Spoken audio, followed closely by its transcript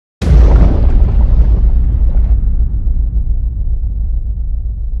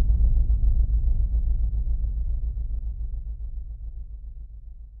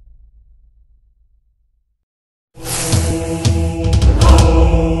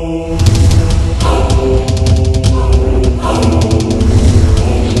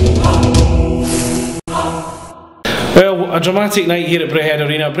dramatic night here at Braehead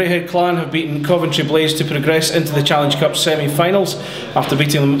Arena. Braehead Clan have beaten Coventry Blaze to progress into the Challenge Cup semi-finals after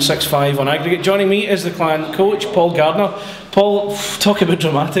beating them 6-5 on aggregate. Joining me is the Clan coach, Paul Gardner. Paul, talk about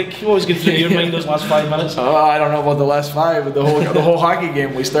dramatic. What was going through your mind those last 5 minutes? I don't know about the last 5, but the whole hockey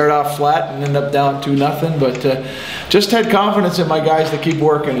game. We started off flat and ended up down 2-0, but just had confidence in my guys to keep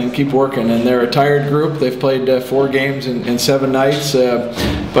working. And they're a tired group. They've played 4 games in 7 nights.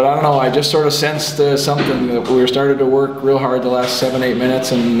 But I don't know, I just sort of sensed something that we were starting to work real hard the last 7-8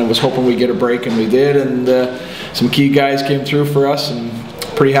 minutes, and I was hoping we'd get a break, and we did. And some key guys came through for us, and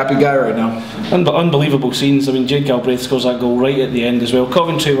pretty happy guy right now. Unbelievable scenes. I mean, Jake Galbraith scores that goal right at the end as well.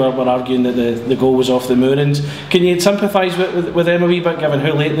 Coventry were arguing that the goal was off the moon, and can you sympathise with them a wee bit, given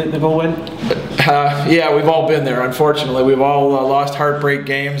how late the goal went? Yeah, we've all been there. Unfortunately, we've all lost heartbreak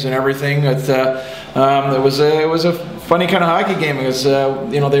games and everything. It was a funny kind of hockey game because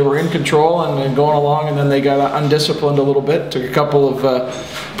you know, they were in control and going along, and then they got undisciplined a little bit. Took a couple of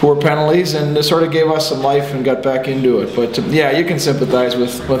poor penalties, and it sort of gave us some life and got back into it. But yeah, you can sympathize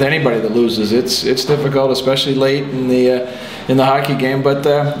with anybody that loses. It's difficult, especially late in the hockey game. But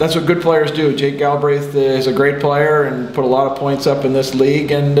that's what good players do. Jake Galbraith is a great player and put a lot of points up in this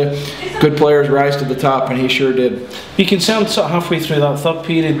league, and good players rise to the top, and he sure did. You concerned sort of halfway through that third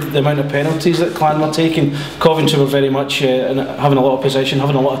period the amount of penalties that Clan were taking? Coventry were very much having a lot of possession,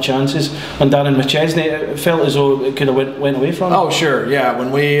 having a lot of chances, and Darren McChesney, it felt as though it could have went away from him. Oh sure, yeah.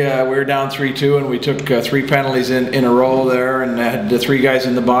 When we were down 3-2 and we took 3 penalties in a row there, and had the 3 guys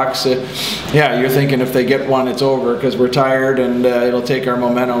in the box, yeah, you're thinking if they get one, it's over because we're tired, and it'll take our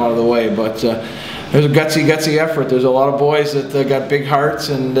momentum out of the way. But there's a gutsy effort. There's a lot of boys that got big hearts,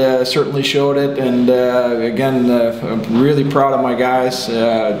 and certainly showed it. And again, I'm really proud of my guys.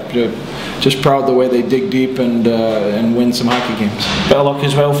 Just proud of the way they dig deep and win some hockey games. Bit of luck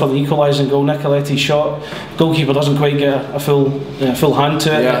as well for the equalising goal. Nicoletti's shot, goalkeeper doesn't quite get a full hand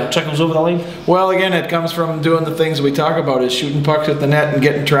to it. Yeah. It trickles over the line. Well, again, it comes from doing the things we talk about: is shooting pucks at the net and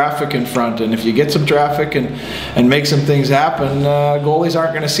getting traffic in front. And if you get some traffic and make some things happen, goalies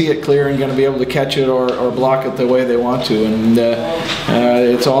aren't going to see it clear and going to be able to catch it or block it the way they want to. And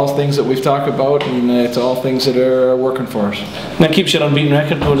it's all things that we've talked about, and it's all things that are working for us. And that keeps your unbeaten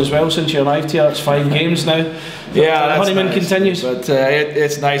record going as well since you arrived here. It's 5 games now. Yeah, the honeymoon nice. continues. But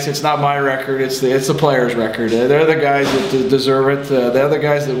it's nice. It's not my record. It's the players' record. They're the guys that deserve it. They're the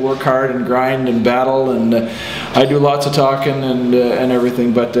guys that work hard and grind and battle. And I do lots of talking and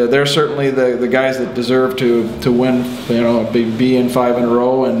everything. But they're certainly the guys that deserve to win. You know, be in 5 in a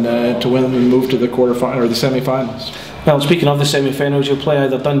row and to win and move to the quarterfinal or the semi-finals. Well, speaking of the semi-finals, you'll play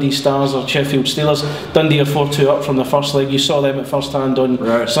either Dundee Stars or Sheffield Steelers. Dundee are 4-2 up from the first leg. You saw them at first hand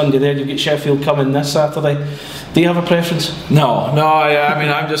on Sunday there. You've got Sheffield coming this Saturday. Do you have a preference? No. I mean,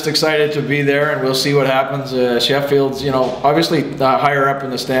 I'm just excited to be there, and we'll see what happens. Sheffield's, you know, obviously higher up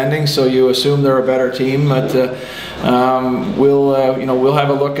in the standings, so you assume they're a better team. But we'll have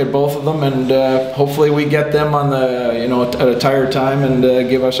a look at both of them, and hopefully we get them on at a tired time and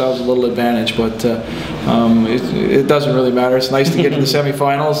give ourselves a little advantage. But it doesn't really matter. It's nice to get to the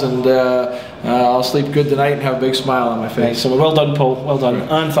semi-finals, and I'll sleep good tonight and have a big smile on my face. So well done, Paul. Well done,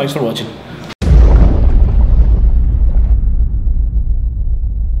 and thanks for watching.